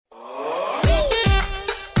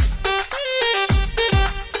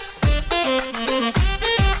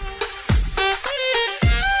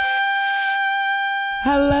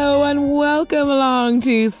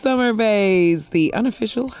listening to Summer Bays, the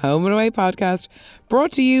unofficial home and away podcast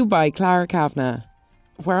brought to you by Clara Kavanagh,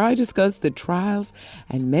 where I discuss the trials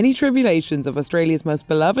and many tribulations of Australia's most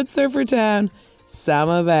beloved surfer town,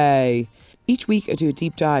 Summer Bay. Each week I do a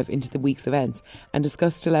deep dive into the week's events and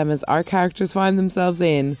discuss dilemmas our characters find themselves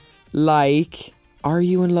in, like, are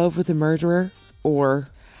you in love with a murderer? Or,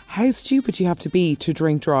 how stupid you have to be to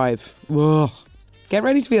drink drive? Ugh. Get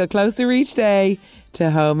ready to feel closer each day to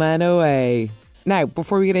home and away. Now,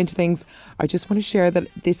 before we get into things, I just want to share that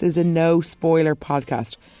this is a no spoiler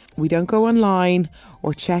podcast. We don't go online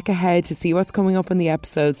or check ahead to see what's coming up in the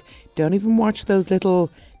episodes. Don't even watch those little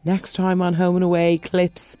next time on home and away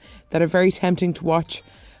clips that are very tempting to watch.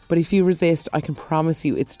 But if you resist, I can promise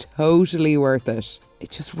you it's totally worth it. It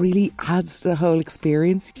just really adds to the whole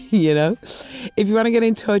experience, you know. If you want to get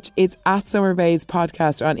in touch, it's at Summer Bays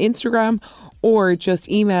Podcast on Instagram, or just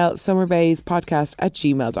email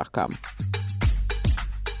summerbayspodcast@gmail.com.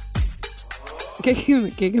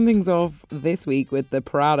 Kicking things off this week with the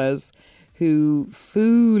Paratas, who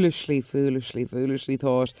foolishly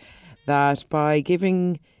thought that by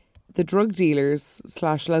giving the drug dealers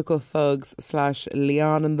 / local thugs /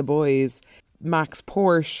 Leon and the boys Max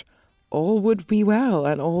Porsche, all would be well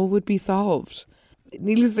and all would be solved.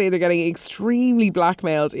 Needless to say, they're getting extremely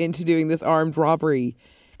blackmailed into doing this armed robbery.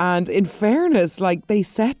 And in fairness, like, they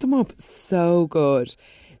set them up so good.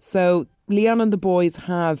 So Leon and the boys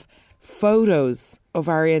have photos of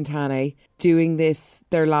Ari and Tane doing this,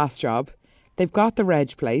 their last job. They've got the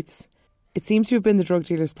reg plates. It seems to have been the drug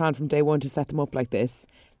dealer's plan from day one to set them up like this.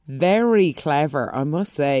 Very clever, I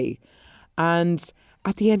must say. And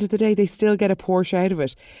at the end of the day, they still get a Porsche out of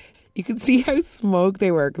it. You can see how smug they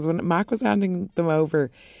were, because when Mac was handing them over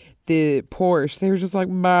the Porsche, they were just like,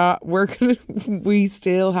 we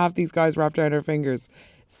still have these guys wrapped around our fingers.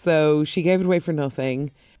 So she gave it away for nothing,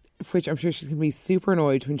 which I'm sure she's going to be super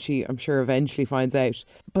annoyed when she, I'm sure, eventually finds out.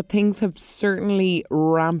 But things have certainly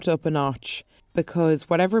ramped up a notch, because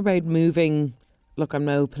whatever about moving, look, I'm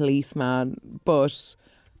no policeman, but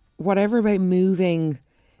whatever about moving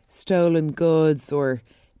stolen goods or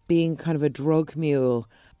being kind of a drug mule,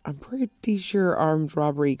 I'm pretty sure armed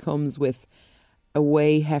robbery comes with a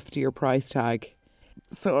way heftier price tag.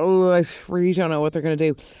 So I really don't know what they're going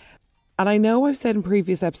to do. And I know I've said in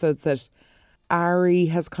previous episodes that Ari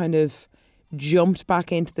has kind of jumped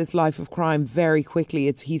back into this life of crime very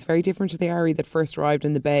quickly. He's very different to the Ari that first arrived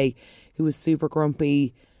in the Bay, who was super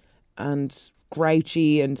grumpy and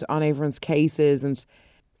grouchy and on everyone's cases and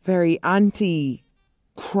very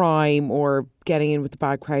anti-crime or getting in with the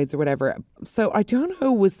bad crowds or whatever. So I don't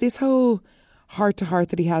know, was this whole heart-to-heart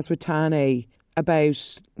that he has with Tane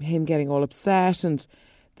about him getting all upset, and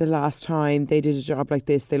the last time they did a job like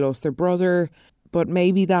this they lost their brother, but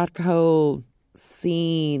maybe that whole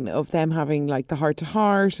scene of them having like the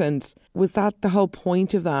heart-to-heart, and was that the whole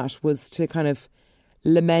point of that, was to kind of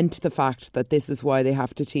lament the fact that this is why they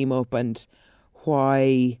have to team up and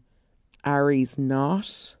why Ari's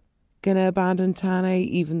not gonna abandon Tane,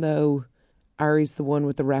 even though Ari's the one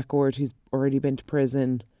with the record who's already been to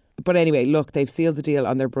prison. But anyway, look, they've sealed the deal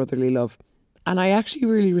on their brotherly love. And I actually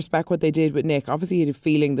really respect what they did with Nick. Obviously, he had a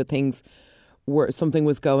feeling that something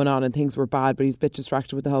was going on and things were bad, but he's a bit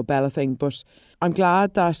distracted with the whole Bella thing. But I'm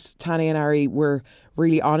glad that Tane and Ari were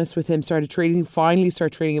really honest with him, finally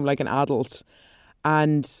started treating him like an adult.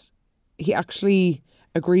 And he actually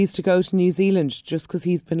agrees to go to New Zealand just because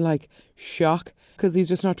he's been like shocked, because he's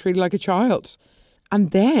just not treated like a child.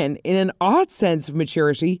 And then, in an odd sense of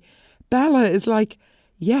maturity, Bella is like,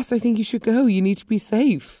 yes, I think you should go. You need to be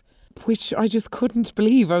safe. Which I just couldn't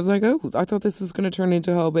believe. I was like, oh, I thought this was going to turn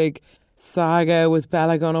into a whole big saga with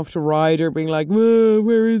Bella going off to Ryder being like,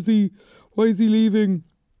 where is he? Why is he leaving?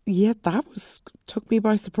 Yeah, took me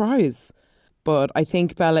by surprise. But I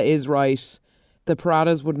think Bella is right. The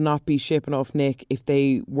Paratas would not be shipping off Nick if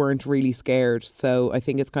they weren't really scared. So I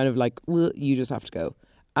think it's kind of like, well, you just have to go.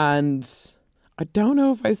 And I don't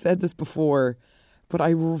know if I've said this before, but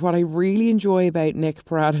what I really enjoy about Nick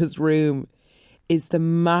Parata's room is the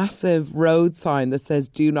massive road sign that says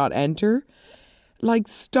 "Do not enter." Like,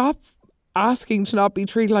 stop asking to not be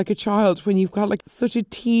treated like a child when you've got like such a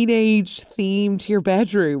teenage theme to your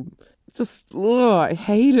bedroom. Just, I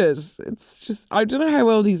hate it. It's just, I don't know how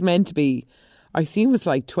old he's meant to be. I assume it's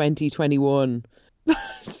like 20, 21. I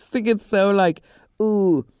just think it's so like,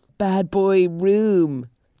 ooh, bad boy room.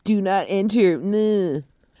 Do not enter. Nah.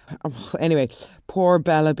 Anyway, poor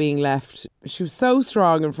Bella being left. She was so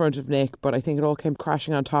strong in front of Nick, but I think it all came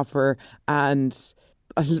crashing on top of her. And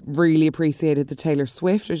I really appreciated the Taylor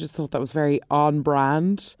Swift. I just thought that was very on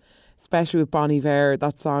brand, especially with Bon Iver,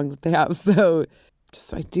 that song that they have. So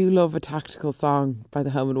Just, I do love a tactical song by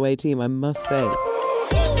the home and away team, I must say.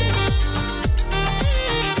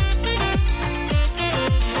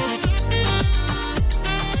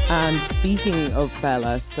 And speaking of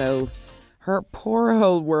Bella, so her poor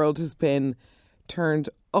whole world has been turned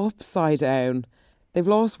upside down. They've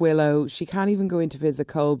lost Willow. She can't even go in to visit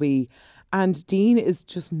Colby. And Dean is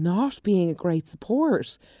just not being a great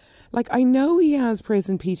support. Like, I know he has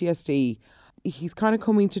prison PTSD. He's kind of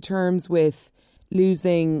coming to terms with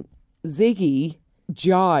losing Ziggy,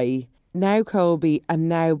 Jai, now Colby, and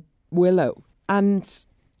now Willow. And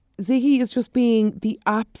Ziggy is just being the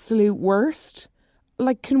absolute worst.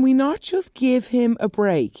 Like, can we not just give him a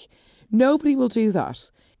break? Nobody will do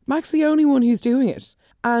that. Mac's the only one who's doing it.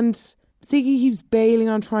 And Ziggy keeps bailing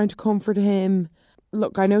on trying to comfort him.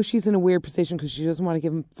 Look, I know she's in a weird position because she doesn't want to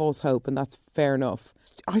give him false hope, and that's fair enough.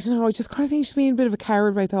 I don't know, I just kind of think she's being a bit of a coward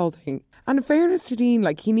about the whole thing. And in fairness to Dean,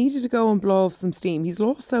 like, he needed to go and blow off some steam. He's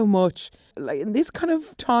lost so much. Like, in this kind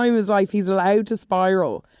of time of his life, he's allowed to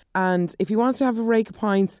spiral. And if he wants to have a rake of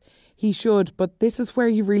pints, he should. But this is where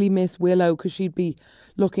you really miss Willow, because she'd be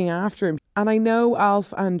looking after him. And I know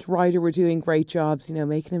Alf and Ryder were doing great jobs, you know,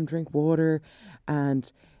 making him drink water and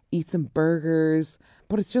eat some burgers.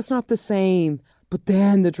 But it's just not the same. But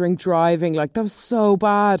then the drink driving, like, that was so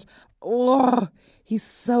bad. Oh, he's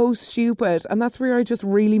so stupid. And that's where I just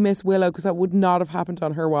really miss Willow, because that would not have happened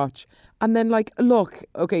on her watch. And then, like, look,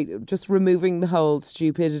 okay, just removing the whole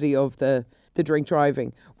stupidity of the drink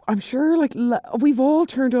driving. I'm sure, like, we've all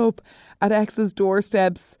turned up at ex's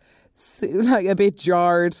doorsteps, like, a bit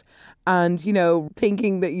jarred and, you know,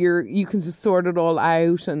 thinking that you can just sort it all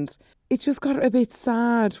out. And it just got a bit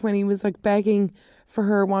sad when he was, like, begging for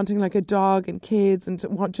her, wanting, like, a dog and kids and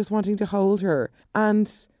just wanting to hold her.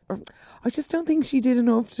 And I just don't think she did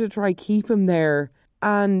enough to try keep him there,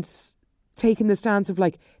 and taking the stance of,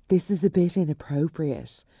 like, this is a bit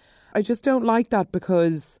inappropriate. I just don't like that,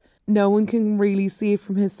 because no one can really see it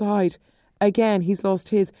from his side. Again, he's lost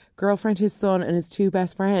his girlfriend, his son, and his two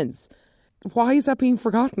best friends. Why is that being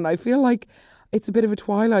forgotten? I feel like it's a bit of a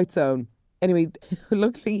Twilight Zone. Anyway,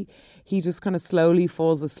 luckily, he just kind of slowly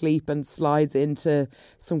falls asleep and slides into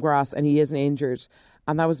some grass, and he isn't injured.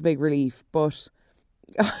 And that was a big relief. But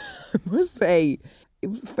I must say, it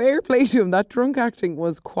was fair play to him. That drunk acting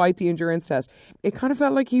was quite the endurance test. It kind of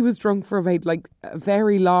felt like he was drunk for about, like, a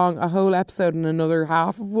very long, a whole episode and another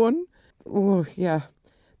half of one. Oh, yeah.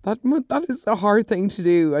 That is a hard thing to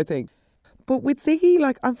do, I think. But with Ziggy,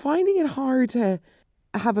 like, I'm finding it hard to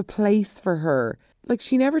have a place for her. Like,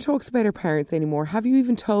 she never talks about her parents anymore. Have you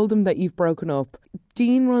even told them that you've broken up?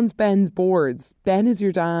 Dean runs Ben's boards. Ben is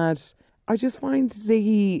your dad. I just find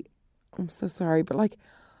Ziggy, I'm so sorry, but, like,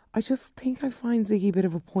 I just think I find Ziggy a bit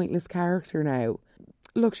of a pointless character now.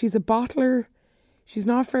 Look, she's a bottler. She's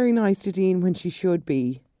not very nice to Dean when she should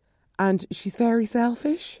be. And she's very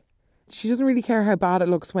selfish. She doesn't really care how bad it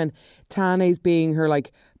looks when Tane's being her,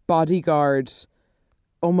 like, bodyguard,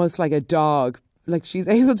 almost like a dog. Like, she's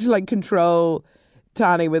able to, like, control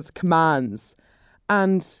Tane with commands.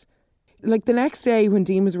 And, like, the next day when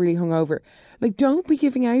Dean was really hungover, like, don't be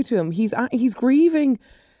giving out to him. He's grieving,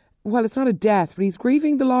 well, it's not a death, but he's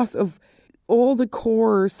grieving the loss of all the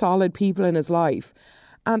core solid people in his life.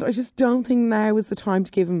 And I just don't think now is the time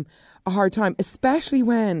to give him a hard time, especially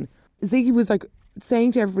when Ziggy was, like,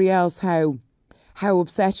 saying to everybody else how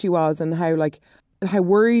upset she was and how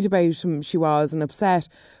worried about him she was and upset.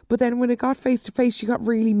 But then when it got face to face, she got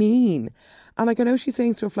really mean. And, like, I know she's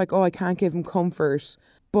saying stuff like, oh, I can't give him comfort,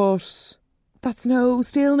 but that's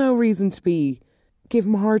still no reason to give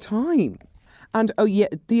him a hard time. And, oh yeah,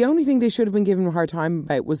 the only thing they should have been giving him a hard time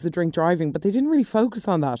about was the drink driving, but they didn't really focus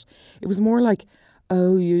on that. It was more like,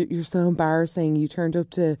 oh, you're so embarrassing, you turned up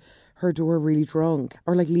to her door really drunk,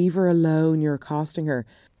 or, like, leave her alone, you're accosting her.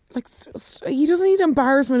 Like, he doesn't need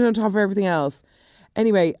embarrassment on top of everything else.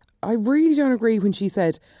 Anyway, I really don't agree when she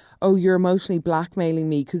said, oh, you're emotionally blackmailing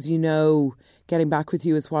me because you know getting back with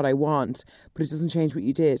you is what I want, but it doesn't change what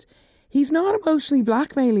you did. He's not emotionally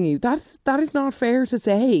blackmailing you. That is not fair to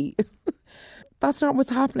say. That's not what's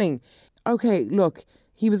happening. Okay, look,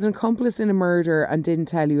 he was an accomplice in a murder and didn't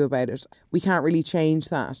tell you about it. We can't really change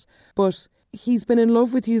that. But he's been in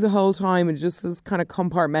love with you the whole time and just has kind of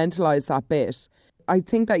compartmentalised that bit. I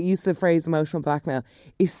think that use of the phrase emotional blackmail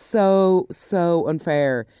is so, so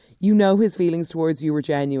unfair. You know his feelings towards you were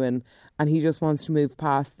genuine and he just wants to move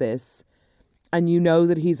past this. And you know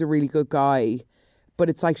that he's a really good guy. But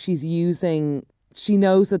it's like she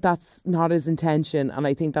knows that that's not his intention. And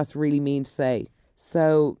I think that's really mean to say.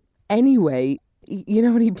 So anyway, you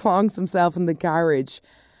know when he plonks himself in the garage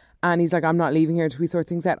and he's like, I'm not leaving here until we sort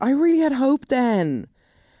things out. I really had hope then.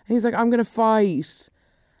 And he's like, I'm going to fight.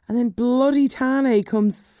 And then bloody Tane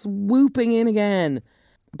comes swooping in again.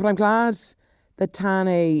 But I'm glad that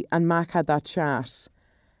Tane and Mac had that chat.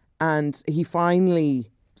 And he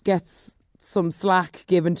finally gets some slack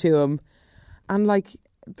given to him. And like,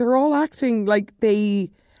 they're all acting like Tane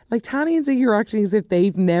and Ziggy are acting as if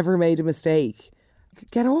they've never made a mistake.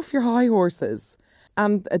 Get off your high horses.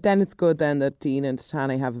 And then it's good then that Dean and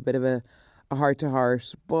Tane have a bit of a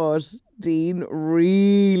heart-to-heart. But Dean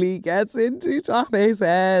really gets into Tane's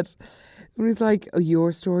head. And he's like, oh,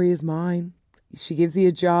 your story is mine. She gives you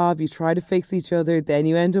a job, you try to fix each other, then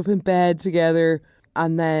you end up in bed together.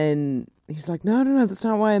 And then he's like, no, that's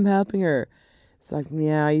not why I'm helping her. It's like,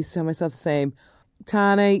 yeah, I used to tell myself the same.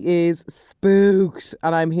 Tane is spooked,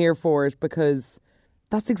 and I'm here for it because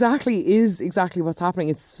that's exactly what's happening.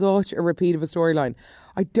 It's such a repeat of a storyline.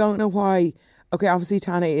 I don't know why. Okay, obviously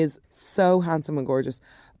Tane is so handsome and gorgeous,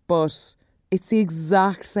 but it's the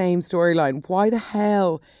exact same storyline. Why the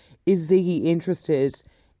hell is Ziggy interested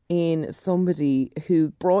in somebody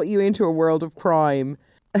who brought you into a world of crime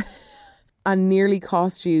and nearly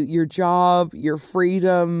cost you your job, your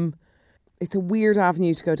freedom? It's a weird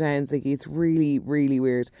avenue to go down, Ziggy. It's really, really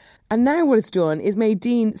weird. And now what it's done is made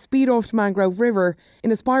Dean speed off to Mangrove River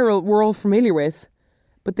in a spiral we're all familiar with.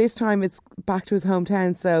 But this time it's back to his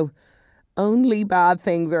hometown, so only bad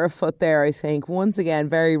things are afoot there, I think. Once again,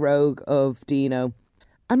 very rogue of Dino.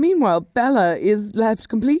 And meanwhile, Bella is left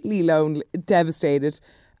completely lonely, devastated,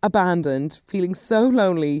 abandoned, feeling so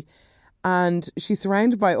lonely. And she's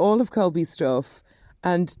surrounded by all of Colby's stuff.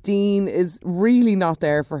 And Dean is really not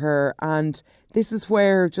there for her. And this is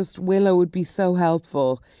where just Willow would be so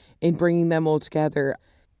helpful in bringing them all together.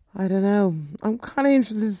 I don't know. I'm kind of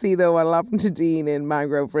interested to see, though, what'll happen to Dean in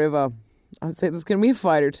Mangrove River. I'd say there's going to be a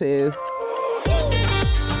fight or two.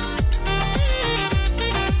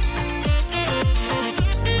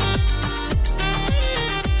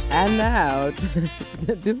 And now,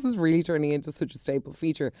 this is really turning into such a staple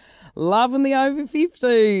feature. Love in the over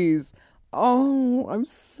 50s. Oh, I'm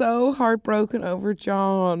so heartbroken over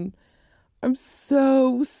John. I'm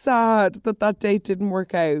so sad that date didn't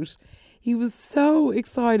work out. He was so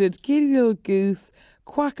excited, giddy little goose,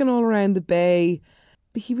 quacking all around the bay.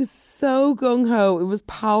 He was so gung-ho, it was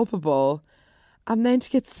palpable. And then to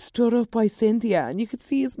get stood up by Cynthia, and you could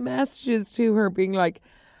see his messages to her being like,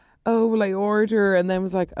 oh, will I order? And then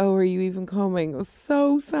was like, oh, are you even coming? It was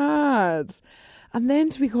so sad. And then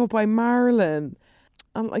to be caught by Marilyn,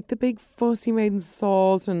 and like the big fuss he made in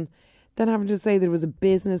Salt, and then having to say there was a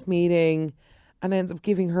business meeting and ends up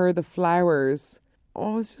giving her the flowers.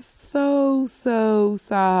 Oh, it was just so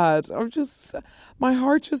sad. My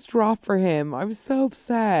heart just dropped for him. I was so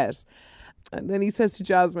upset. And then he says to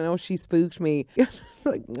Jasmine, oh, she spooked me. It's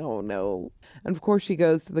like, oh no. And of course she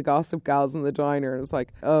goes to the gossip gals in the diner and it's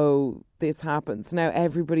like, oh, this happens. Now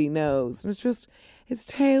everybody knows. And it's just, his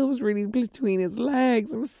tail was really between his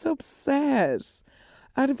legs. I was so upset.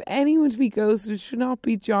 Out of anyone to be ghosted, it should not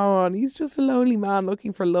be John. He's just a lonely man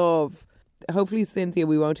looking for love. Hopefully Cynthia,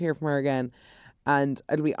 we won't hear from her again. And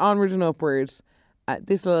it'll be onward and upward.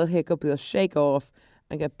 This little hiccup will shake off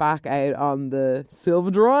and get back out on the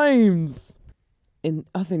silver dreams. In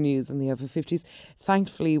other news in the over 50s,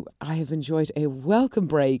 thankfully I have enjoyed a welcome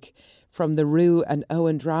break from the Rue and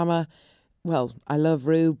Owen drama. Well, I love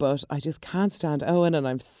Rue, but I just can't stand Owen, and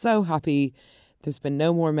I'm so happy there's been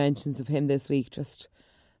no more mentions of him this week. Just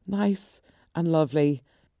nice and lovely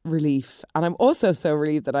relief. And I'm also so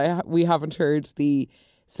relieved that we haven't heard the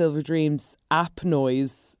Silver Dreams app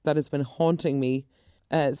noise that has been haunting me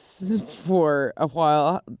for a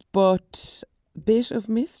while. But bit of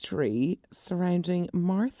mystery surrounding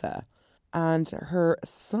Martha and her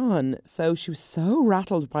son. So she was so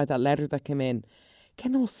rattled by that letter that came in,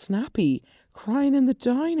 getting all snappy, crying in the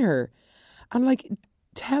diner, and like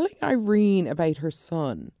telling Irene about her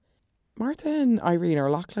son. Martha and Irene are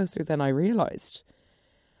a lot closer than I realised.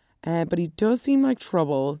 But he does seem like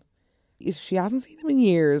trouble. She hasn't seen him in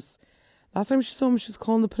years. Last time she saw him, she was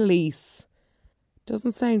calling the police.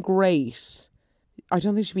 Doesn't sound great. I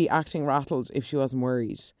don't think she'd be acting rattled if she wasn't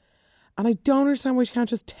worried. And I don't understand why she can't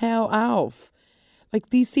just tell Alf.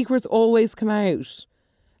 Like, these secrets always come out.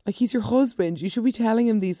 Like, he's your husband. You should be telling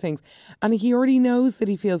him these things. And he already knows that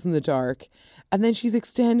he feels in the dark. And then she's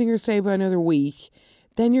extending her stay by another week.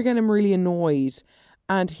 Then you're getting him really annoyed.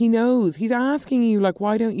 And he knows. He's asking you, like,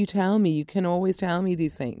 why don't you tell me? You can always tell me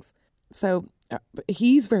these things. So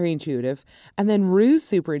he's very intuitive. And then Rue's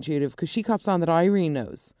super intuitive because she cops on that Irene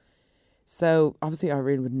knows. So obviously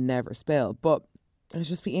Irene would never spill. But it'd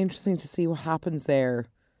just be interesting to see what happens there.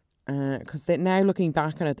 Because now looking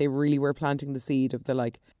back on it, they really were planting the seed of the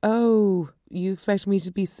like, oh, you expect me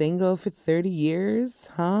to be single for 30 years?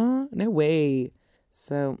 Huh? No way.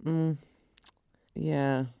 So,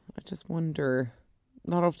 yeah, I just wonder,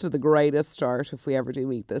 not off to the greatest start if we ever do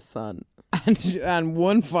meet this son. And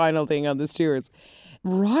one final thing on this tour is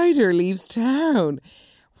Ryder leaves town.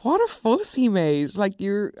 What a fuss he made. Like,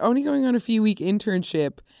 you're only going on a few-week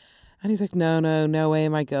internship. And he's like, no way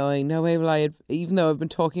am I going. No way will I, even though I've been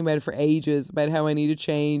talking about it for ages, about how I need to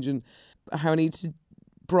change and how I need to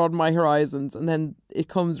broaden my horizons. And then it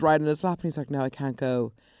comes right in his lap and he's like, no, I can't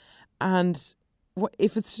go. And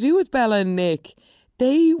if it's to do with Bella and Nick,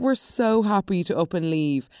 they were so happy to up and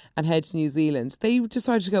leave and head to New Zealand. They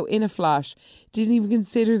decided to go in a flash, didn't even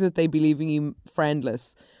consider that they'd be leaving you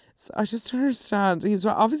friendless. So I just don't understand. He was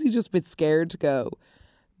obviously just a bit scared to go,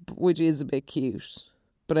 which is a bit cute.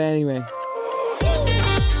 But anyway.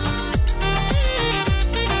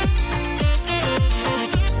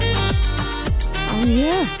 Oh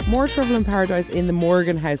yeah, more trouble in paradise in the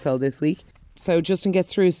Morgan household this week. So Justin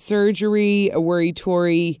gets through his surgery. A worried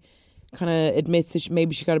Tori kind of admits that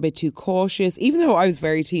maybe she got a bit too cautious, even though I was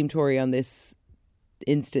very team Tori on this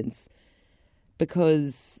instance,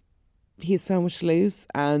 because he has so much to lose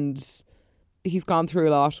and he's gone through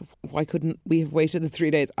a lot. Why couldn't we have waited the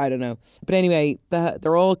 3 days? I don't know. But anyway,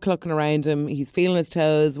 they're all clucking around him. He's feeling his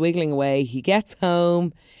toes, wiggling away. He gets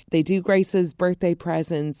home. They do Grace's birthday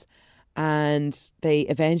presents and they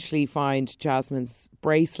eventually find Jasmine's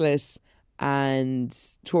bracelet, and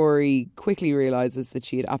Tori quickly realises that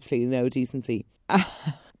she had absolutely no decency.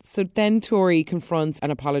 So then Tori confronts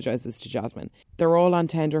and apologises to Jasmine. They're all on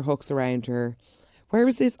tender hooks around her. Where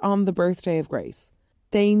was this on the birthday of Grace?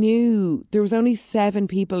 They knew there was only 7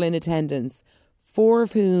 people in attendance, 4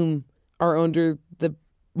 of whom are under the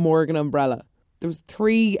Morgan umbrella. There was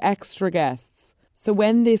 3 extra guests. So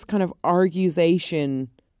when this kind of argusation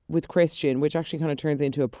with Christian, which actually kind of turns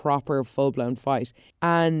into a proper full-blown fight,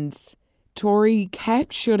 and Tori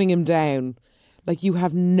kept shutting him down, like, you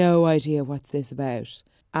have no idea what's this about.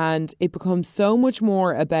 And it becomes so much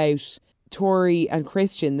more about Tori and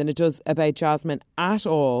Christian than it does about Jasmine at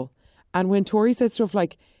all. And when Tori said stuff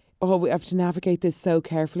like, oh, we have to navigate this so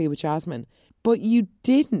carefully with Jasmine. But you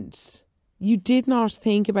didn't. You did not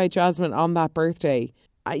think about Jasmine on that birthday.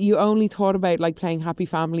 You only thought about like playing happy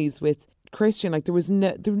families with Christian. Like there was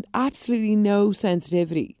absolutely no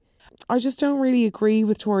sensitivity. I just don't really agree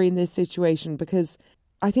with Tori in this situation, because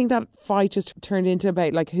I think that fight just turned into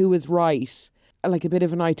about like who was right, like a bit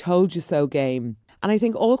of an I told you so game. And I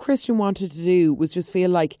think all Christian wanted to do was just feel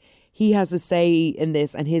like he has a say in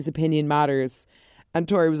this and his opinion matters. And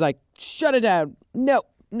Tori was like, shut it down. No.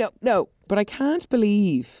 But I can't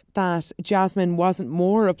believe that Jasmine wasn't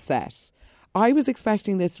more upset. I was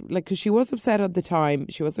expecting this, like, because she was upset at the time.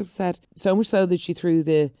 She was upset so much so that she threw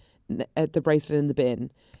the bracelet in the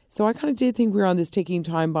bin. So I kind of did think we were on this ticking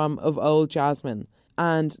time bomb of old Jasmine.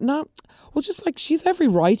 And just like, she's every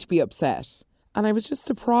right to be upset. And I was just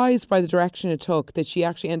surprised by the direction it took, that she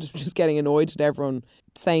actually ended up just getting annoyed at everyone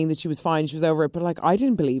saying that she was fine, she was over it. But like, I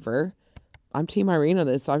didn't believe her. I'm Team Irene on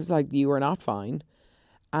this. I was like, you are not fine.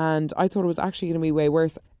 And I thought it was actually going to be way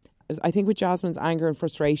worse. I think with Jasmine's anger and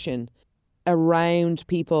frustration around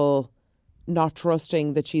people not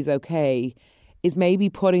trusting that she's okay is maybe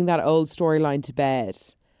putting that old storyline to bed.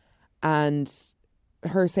 And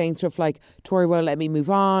her saying stuff like, Tori won't let me move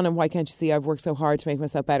on, and why can't you see I've worked so hard to make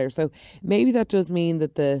myself better. So maybe that does mean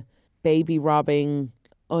that the baby robbing,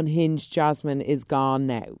 unhinged Jasmine is gone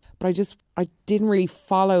now. But I didn't really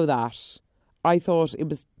follow that. I thought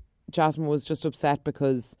Jasmine was just upset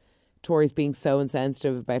because Tori's being so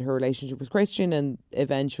insensitive about her relationship with Christian and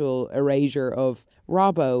eventual erasure of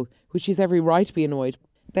Robbo, which she's every right to be annoyed.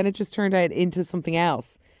 Then it just turned out into something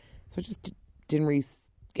else. So I just didn't really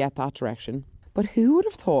get that direction. But who would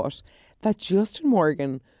have thought that Justin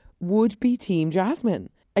Morgan would be Team Jasmine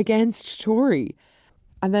against Tori?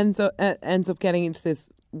 And then ends up getting into this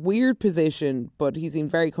weird position, but he seemed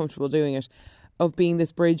very comfortable doing it, of being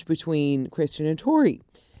this bridge between Christian and Tori.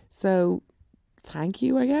 So thank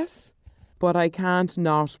you, I guess. But I can't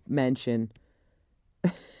not mention,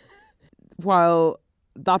 while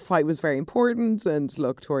that fight was very important, and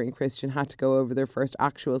look, Tori and Christian had to go over their first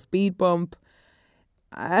actual speed bump,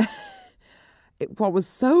 what was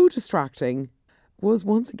so distracting was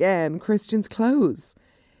once again Christian's clothes.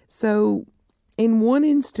 So in one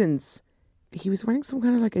instance, he was wearing some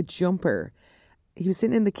kind of like a jumper. He was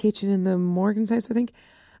sitting in the kitchen in the Morgan's house, I think,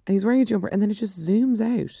 and he's wearing a jumper, and then it just zooms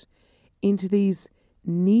out into these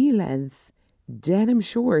knee-length denim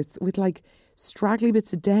shorts with like straggly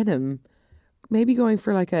bits of denim, maybe going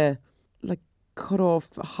for like cut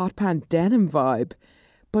off hot pant denim vibe.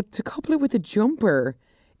 But to couple it with a jumper,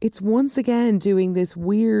 it's once again doing this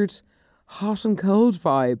weird hot and cold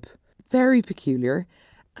vibe. Very peculiar.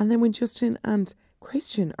 And then when Justin and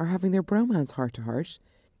Christian are having their bromance heart to heart,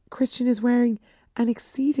 Christian is wearing an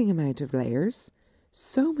exceeding amount of layers,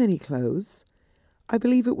 so many clothes. I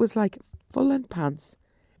believe it was like full-length pants,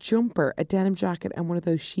 jumper, a denim jacket and one of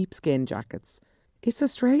those sheepskin jackets. It's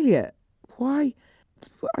Australia. Why?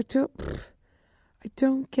 I don't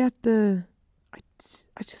get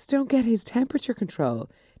I just don't get his temperature control.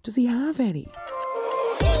 Does he have any?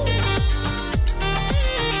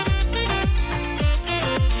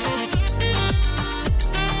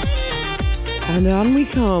 And on we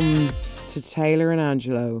come to Taylor and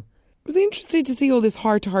Angelo. It was interesting to see all this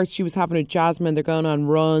heart-to-heart she was having with Jasmine. They're going on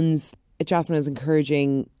runs. Jasmine is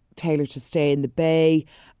encouraging Taylor to stay in the bay.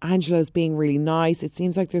 Angelo's being really nice. It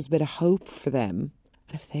seems like there's a bit of hope for them.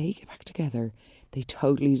 And if they get back together, they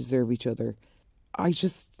totally deserve each other. I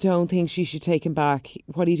just don't think she should take him back.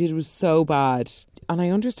 What he did was so bad. And I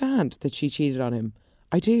understand that she cheated on him.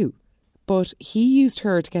 I do. But he used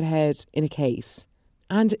her to get ahead in a case.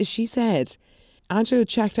 And as she said, Angelo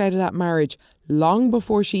checked out of that marriage long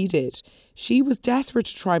before she did. She was desperate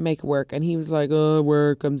to try and make it work. And he was like, oh,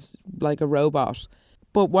 work, I'm like a robot.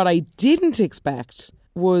 But what I didn't expect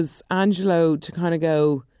was Angelo to kind of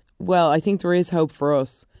go, well, I think there is hope for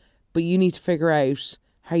us. But you need to figure out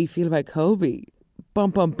how you feel about Colby. Bum,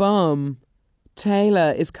 bum, bum.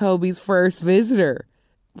 Taylor is Colby's first visitor.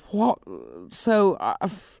 What? So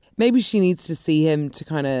maybe she needs to see him to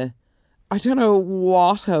kind of, I don't know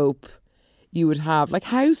what hope you would have. Like,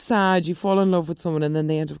 how sad you fall in love with someone and then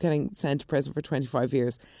they end up getting sent to prison for 25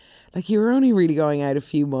 years. Like, you were only really going out a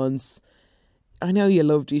few months. I know you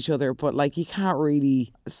loved each other, but like, you can't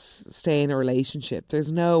really stay in a relationship.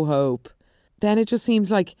 There's no hope. Then it just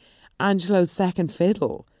seems like Angelo's second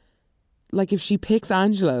fiddle. Like, if she picks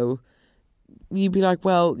Angelo, you'd be like,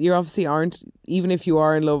 well, you obviously aren't, even if you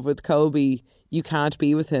are in love with Colby, you can't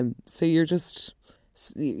be with him. So you're just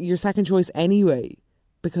your second choice anyway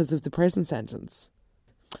because of the prison sentence.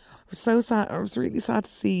 I was so sad. I was really sad to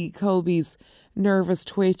see Colby's nervous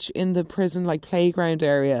twitch in the prison, like, playground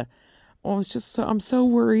area. Oh, it's just I'm so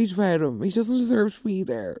worried about him. He doesn't deserve to be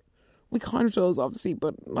there. We kind of does, obviously,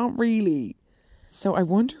 but not really. So I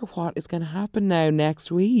wonder what is going to happen now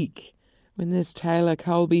next week when this Taylor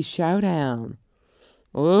Colby showdown.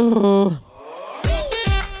 Oh.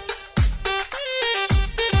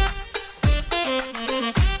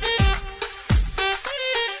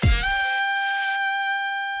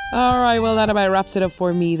 All right, well, that about wraps it up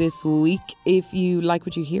for me this week. If you like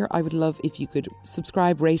what you hear, I would love if you could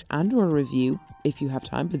subscribe, rate and or review if you have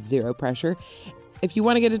time, but zero pressure. If you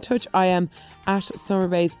want to get in touch, I am at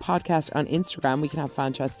Summerbay's Podcast on Instagram. We can have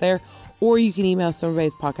fan chats there. Or you can email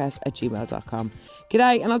summerbayspodcast@gmail.com.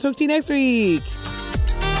 G'day, and I'll talk to you next week.